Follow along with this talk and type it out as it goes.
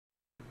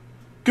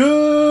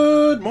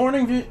Good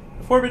morning,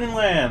 Forbidden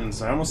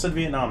Lands. I almost said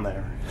Vietnam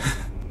there.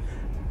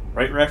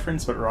 Right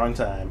reference, but wrong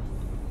time.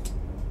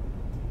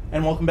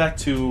 And welcome back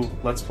to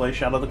Let's Play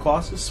Shadow of the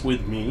Colossus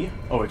with me,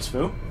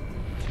 OXFoo.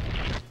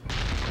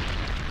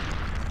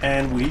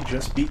 And we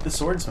just beat the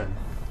swordsman.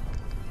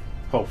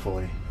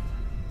 Hopefully.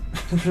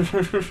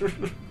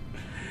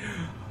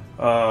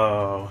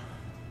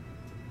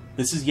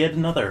 This is yet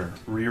another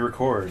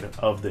re-record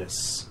of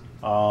this.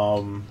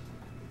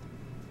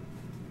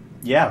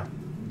 Yeah.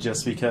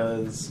 Just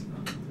because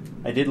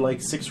I did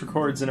like 6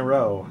 records in a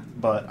row,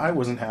 but I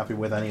wasn't happy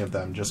with any of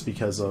them just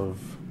because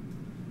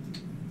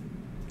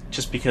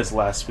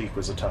last week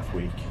was a tough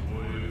week.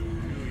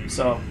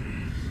 So,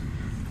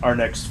 our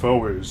next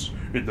foe is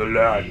in the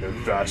land of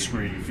vast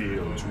green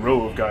fields,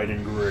 row of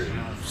guiding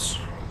graves.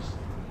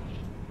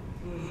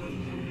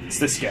 It's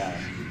this guy.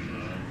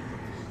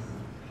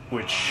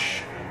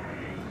 Which,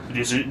 it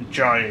is a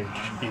giant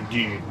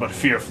indeed, but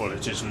fearful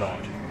it is not.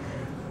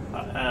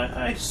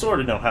 I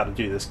sort of know how to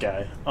do this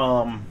guy.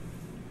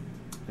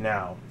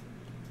 Now,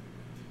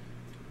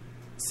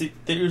 see,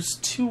 there's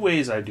 2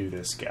 ways I do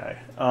this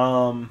guy.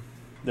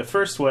 The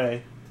first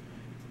way,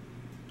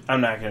 I'm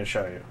not going to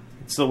show you.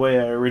 It's the way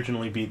I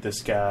originally beat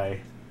this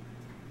guy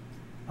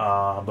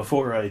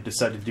before I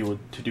decided to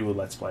do a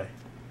Let's Play.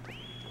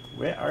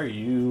 Where are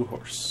you,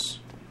 horse?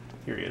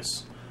 Here he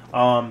is.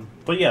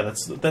 But yeah,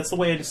 that's the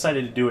way I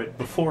decided to do it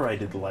before I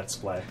did the Let's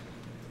Play.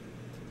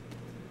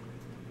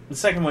 The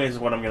second way is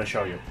what I'm going to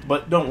show you.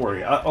 But don't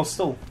worry, I'll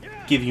still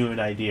give you an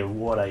idea of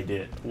what I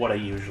did, what I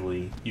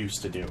usually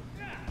used to do.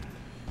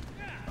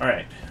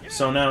 Alright,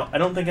 so now, I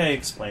don't think I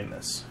explained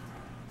this.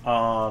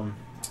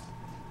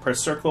 Press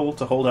circle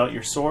to hold out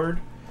your sword,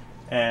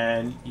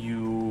 and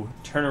you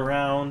turn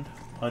around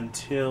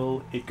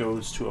until it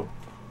goes to a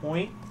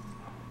point,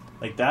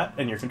 like that,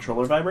 and your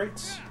controller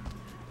vibrates.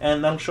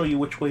 And that'll show you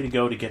which way to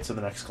go to get to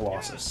the next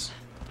Colossus.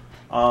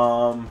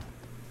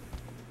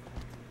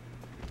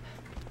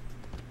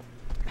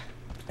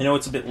 I know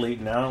it's a bit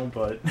late now,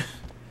 but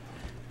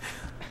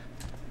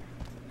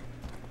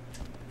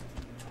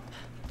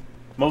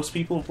most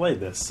people have played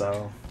this,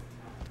 so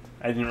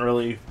I didn't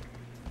really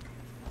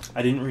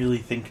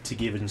think to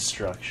give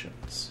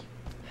instructions.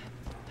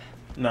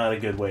 Not a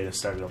good way to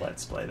start a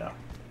Let's Play, though.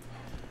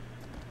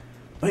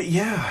 But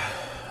yeah,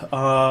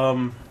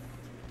 no,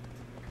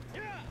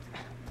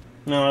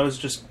 I was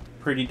just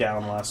pretty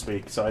down last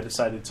week, so I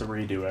decided to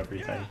redo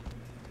everything,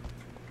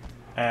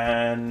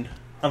 and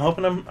I'm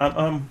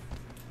hoping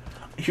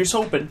Here's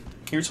hoping.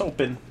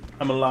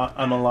 I'm a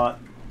lot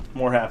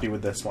more happy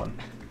with this one.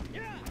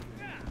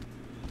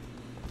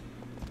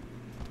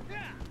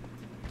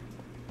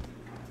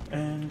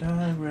 And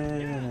I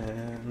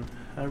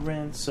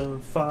ran so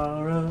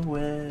far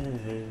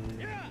away,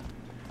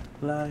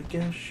 like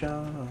a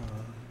shot.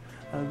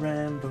 I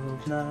ran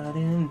both night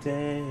and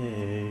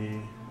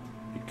day.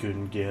 You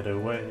couldn't get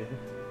away.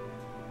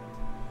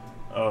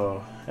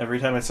 Oh, every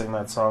time I sing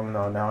that song,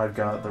 no, now I've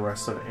got the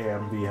rest of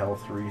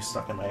AMVL3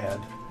 stuck in my head.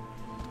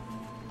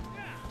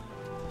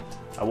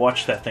 I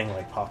watch that thing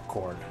like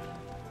popcorn.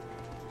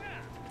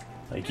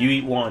 Like, you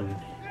eat one,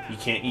 you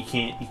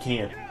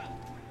can't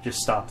just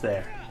stop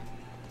there.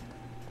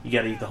 You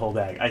gotta eat the whole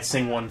bag. I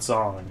sing one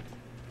song,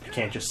 you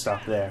can't just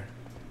stop there.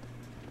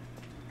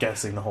 Gotta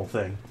sing the whole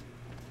thing.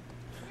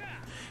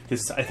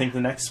 Because I think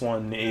the next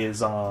one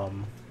is,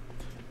 well,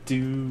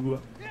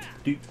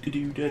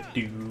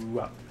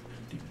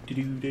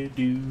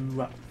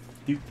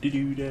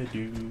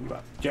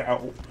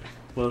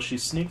 she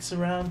sneaks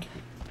around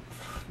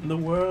the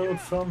world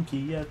from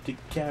Kiev to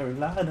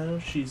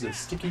Carolina. She's a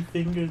sticky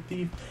finger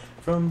thief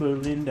from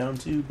Berlin down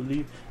to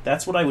Believe.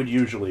 That's what I would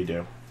usually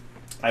do.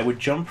 I would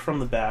jump from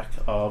the back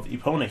of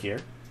Epona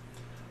here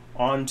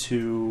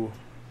onto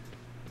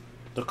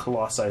the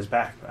Colossus'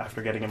 back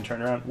after getting him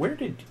turned around. Where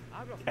did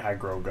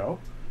Aggro go?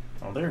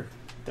 Oh, there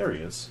he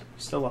is.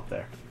 Still up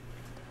there.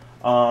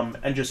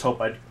 And just hope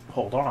I'd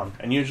hold on.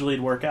 And usually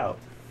it'd work out.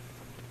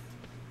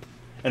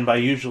 And by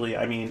usually,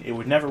 I mean it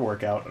would never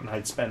work out, and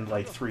I'd spend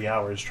like 3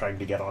 hours trying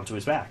to get onto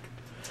his back.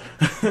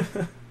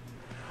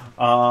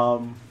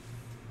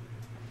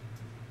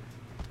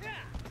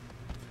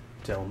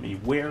 Tell me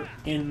where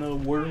in the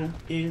world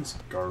is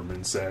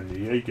Carmen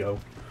Sandiego?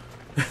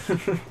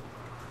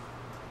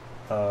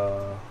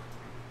 There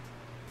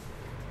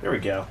we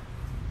go.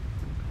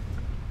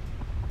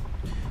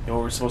 And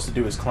what we're supposed to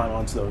do is climb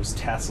onto those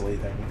tassel-y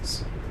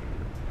things.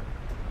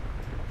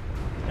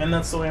 And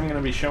that's the way I'm going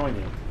to be showing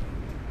you.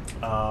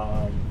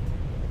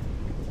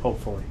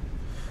 Hopefully.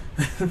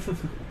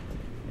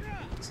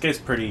 This guy's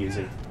pretty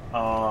easy.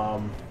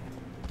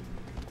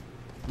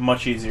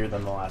 Much easier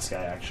than the last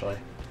guy, actually.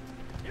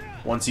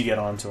 Once you get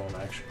onto him,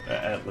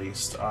 at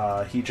least.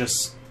 He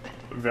just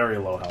very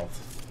low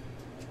health,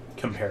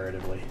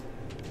 comparatively.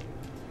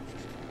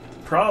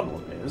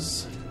 Problem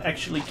is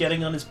actually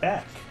getting on his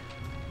back.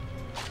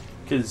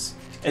 Because,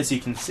 as you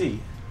can see,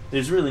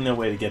 there's really no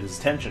way to get his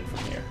attention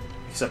from here,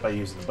 except by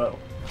using the bow.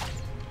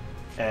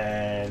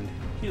 And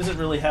he doesn't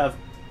really have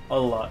a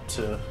lot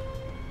to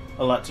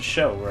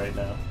show right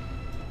now.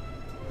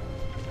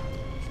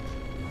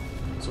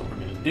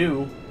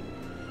 do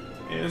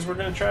is we're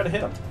gonna try to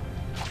hit him.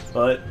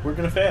 But we're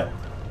gonna fail.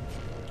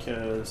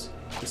 Because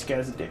this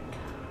guy's a dick.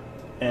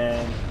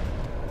 And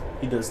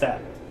he does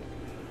that.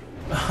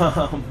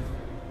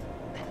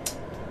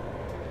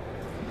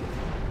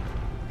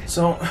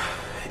 So,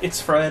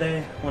 it's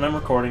Friday when I'm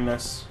recording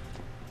this.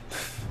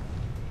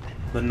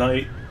 The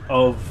night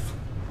of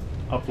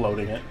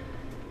uploading it.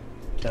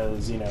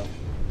 Because, you know,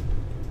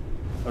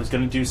 I was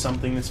going to do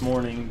something this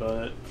morning,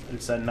 but I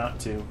decided not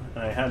to.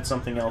 And I had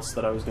something else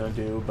that I was going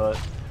to do, but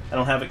I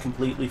don't have it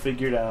completely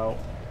figured out.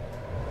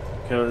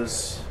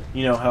 Because,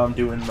 you know how I'm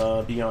doing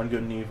the Beyond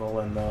Good and Evil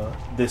and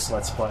this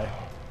Let's Play.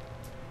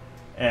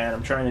 And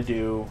I'm trying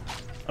to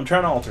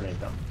alternate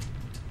them.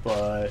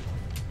 But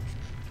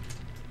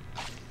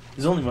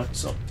there's only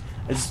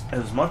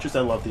as much as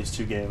I love these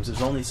two games,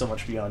 there's only so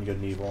much Beyond Good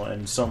and Evil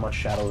and so much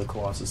Shadow of the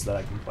Colossus that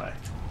I can play.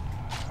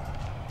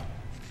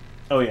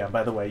 Oh yeah,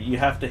 by the way, you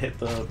have to hit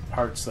the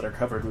parts that are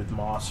covered with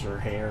moss or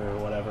hair or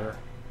whatever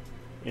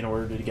in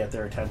order to get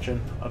their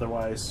attention.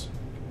 Otherwise...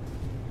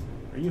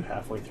 Are you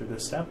halfway through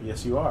this step?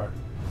 Yes, you are.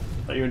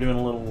 I thought you were doing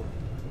a little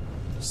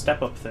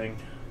step-up thing.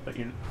 But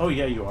you... Oh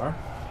yeah, you are.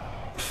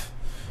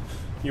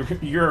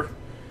 You're...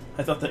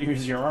 I thought that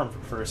was your arm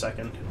for a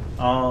second.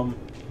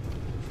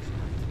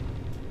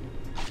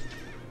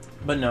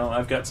 But no,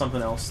 I've got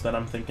something else that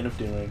I'm thinking of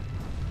doing.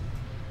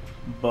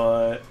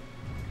 But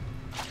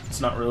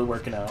it's not really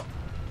working out.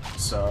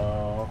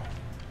 So...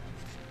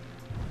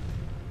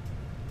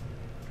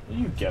 Will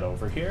you get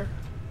over here?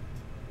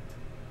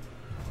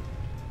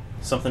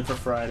 Something for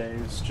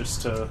Fridays,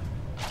 just to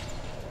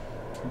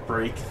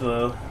break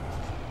the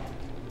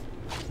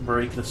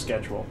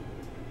schedule.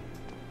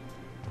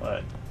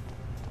 But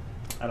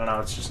I don't know,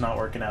 it's just not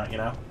working out, you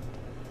know?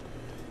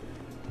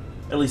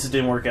 At least it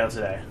didn't work out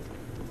today.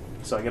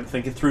 So I gotta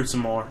think it through some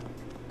more.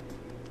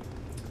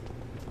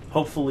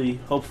 Hopefully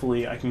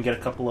I can get a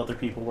couple other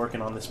people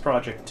working on this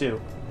project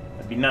too.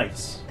 That'd be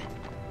nice.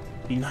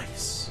 Be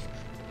nice.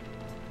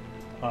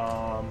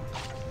 I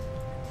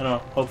don't know,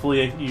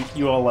 hopefully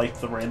you all like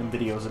the random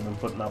videos I've been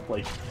putting up,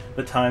 like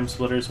the Time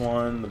Splitters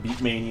one, the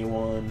Beatmania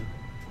one,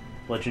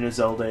 Legend of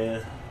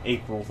Zelda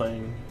April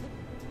thing.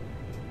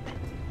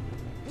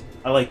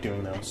 I like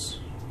doing those.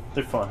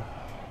 They're fun.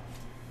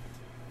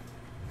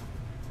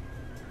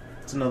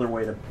 It's another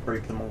way to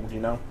break the mold, you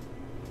know?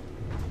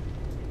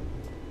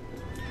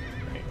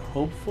 Right,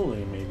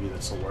 hopefully maybe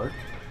this will work.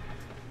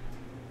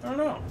 I don't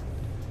know.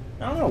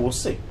 We'll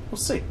see. We'll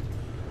see.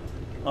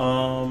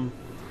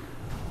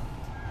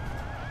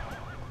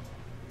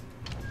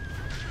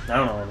 I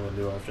don't know what I'm going to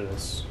do after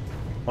this.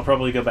 I'll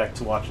probably go back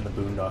to watching the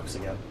Boondocks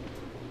again.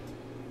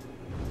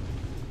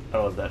 I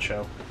love that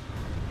show.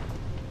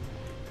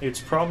 It's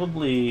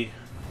probably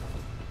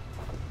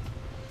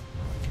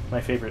my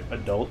favorite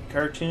adult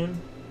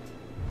cartoon.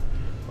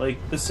 Like,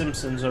 The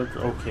Simpsons are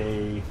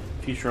okay,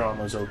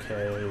 Futurama's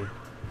okay,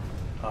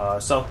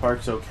 South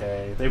Park's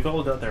okay. They've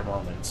all got their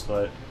moments,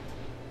 but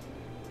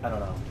I don't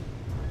know.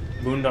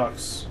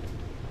 Boondocks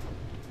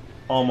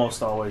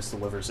almost always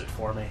delivers it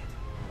for me.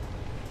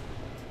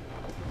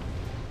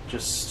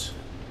 Just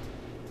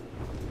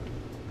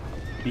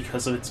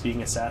because of its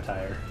being a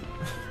satire.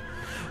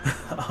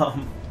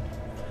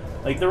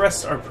 Like, the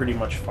rest are pretty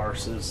much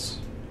farces.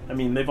 I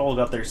mean, they've all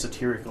got their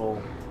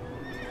satirical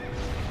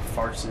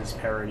farces,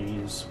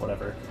 parodies,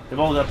 whatever. They've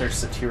all got their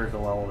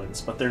satirical elements,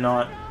 but they're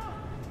not...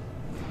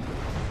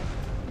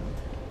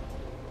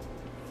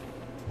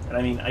 And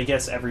I mean, I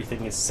guess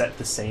everything is set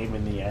the same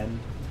in the end,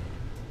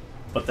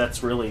 but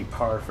that's really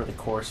par for the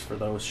course for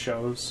those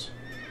shows.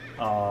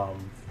 I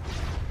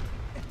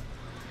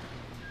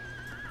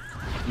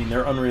mean,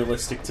 they're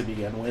unrealistic to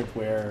begin with,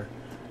 where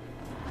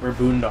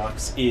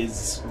Boondocks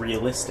is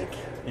realistic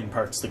in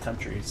parts of the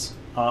countries.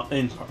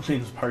 In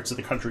parts of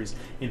the countries.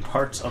 In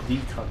parts of the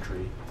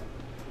country.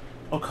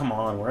 Oh, come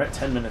on, we're at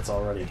 10 minutes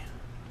already.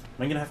 Am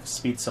I gonna have to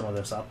speed some of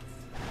this up?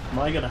 Am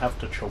I gonna have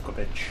to choke a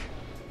bitch?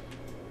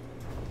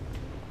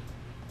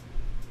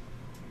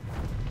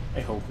 I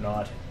hope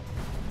not.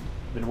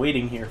 I've been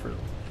waiting here for...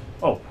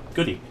 Oh,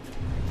 goody.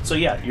 So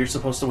yeah, you're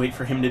supposed to wait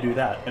for him to do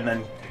that, and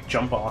then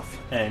jump off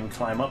and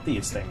climb up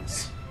these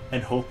things.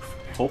 And hope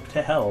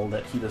to hell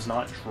that he does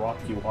not drop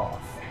you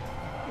off.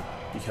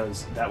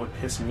 Because that would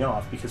piss me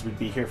off, because we'd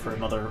be here for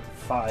another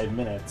 5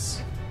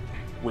 minutes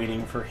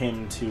waiting for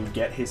him to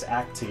get his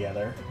act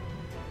together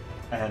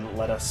and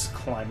let us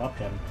climb up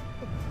him.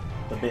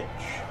 The bitch.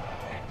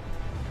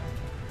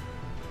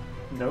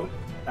 Nope.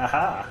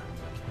 Aha!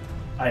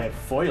 I have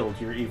foiled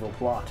your evil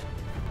plot.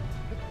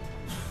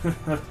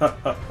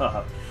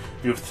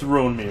 You've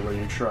thrown me where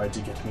you tried to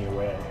get me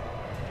away.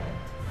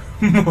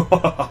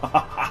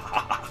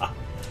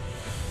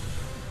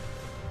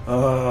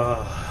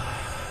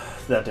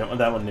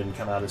 That one didn't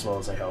come out as well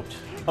as I hoped.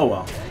 Oh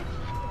well.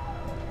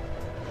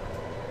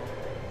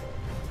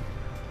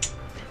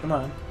 Come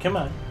on, come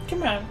on,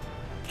 come on,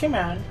 come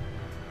on.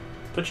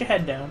 Put your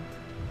head down.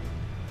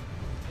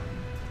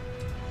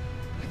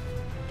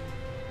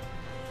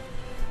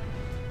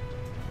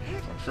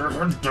 Put your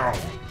head down.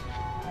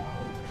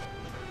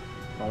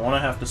 I want to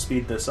have to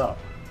speed this up.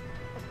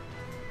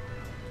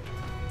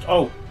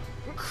 Oh!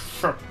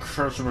 For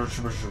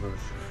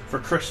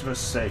Christmas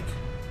sake.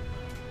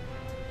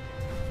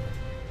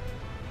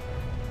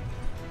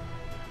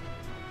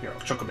 Here, I'll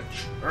chuck a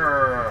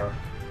bitch.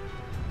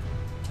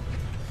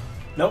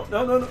 No,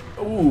 no, no, no.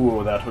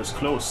 Ooh, that was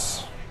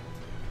close.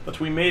 But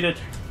we made it.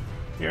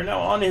 We are now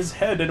on his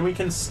head and we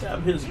can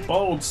stab his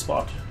bald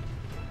spot.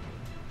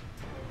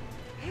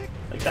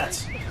 Like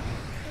that.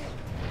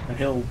 And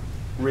he'll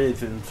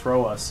writhe and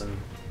throw us and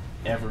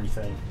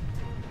everything.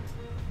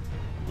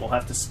 We'll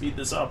have to speed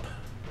this up.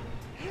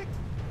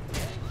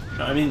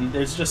 No, I mean,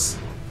 there's just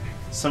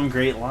some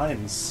great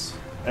lines.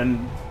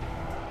 And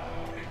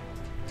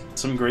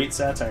some great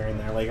satire in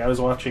there. Like, I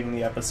was watching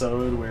the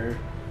episode where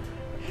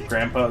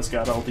Grandpa's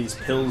got all these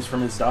pills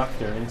from his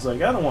doctor, and he's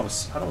like, I don't want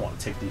to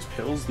take these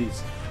pills,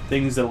 these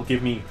things that'll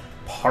give me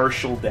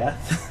partial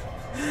death.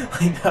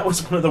 Like, that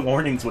was one of the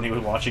warnings when he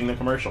was watching the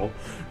commercial.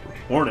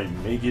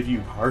 Warning, may give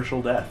you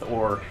partial death,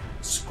 or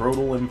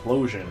scrotal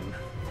implosion.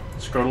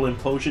 Scrotal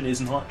implosion is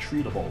not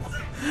treatable.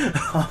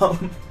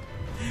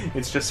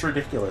 It's just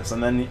ridiculous.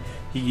 And then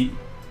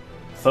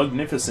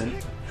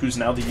Thugnificent, who's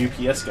now the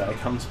UPS guy,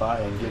 comes by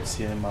and gives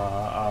him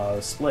a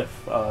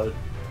spliff, a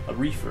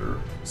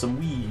reefer, some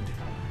weed,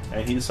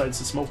 and he decides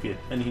to smoke it,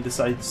 and he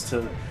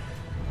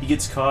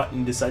gets caught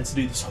and decides to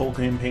do this whole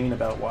campaign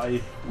about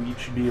why weed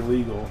should be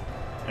illegal.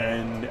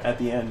 And at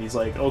the end, he's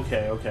like,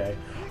 okay,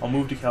 I'll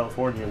move to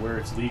California where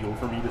it's legal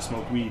for me to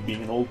smoke weed,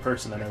 being an old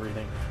person and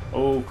everything.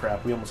 Oh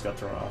crap, we almost got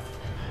thrown off.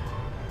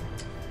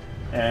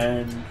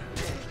 And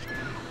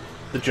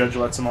the judge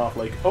lets him off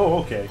like, oh,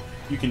 okay,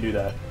 you can do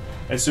that.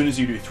 As soon as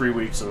you do 3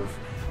 weeks of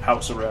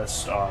house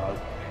arrest,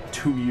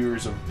 2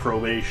 years of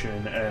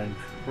probation, and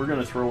we're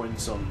gonna throw in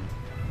some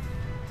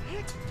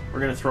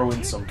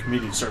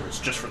community service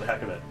just for the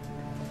heck of it.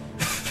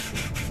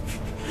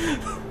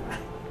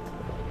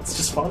 It's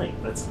just funny.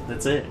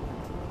 That's it.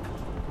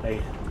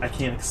 I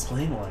can't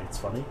explain why it's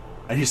funny.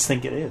 I just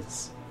think it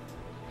is.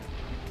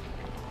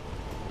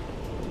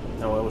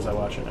 Now, what was I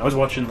watching? I was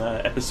watching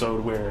the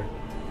episode where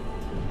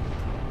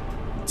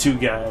 2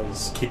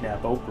 guys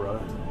kidnap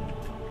Oprah,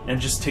 and it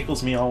just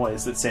tickles me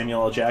always that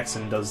Samuel L.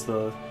 Jackson does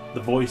the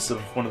voice of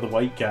one of the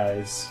white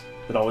guys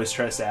that always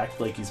tries to act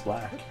like he's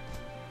black.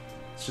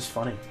 It's just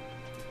funny.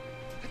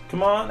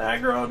 Come on,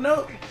 aggro,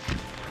 no!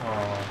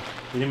 Aw,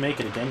 we didn't make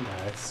it again,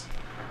 guys.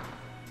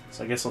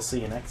 So I guess I'll see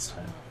you next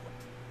time.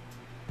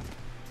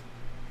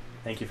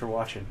 Thank you for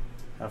watching.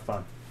 Have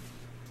fun.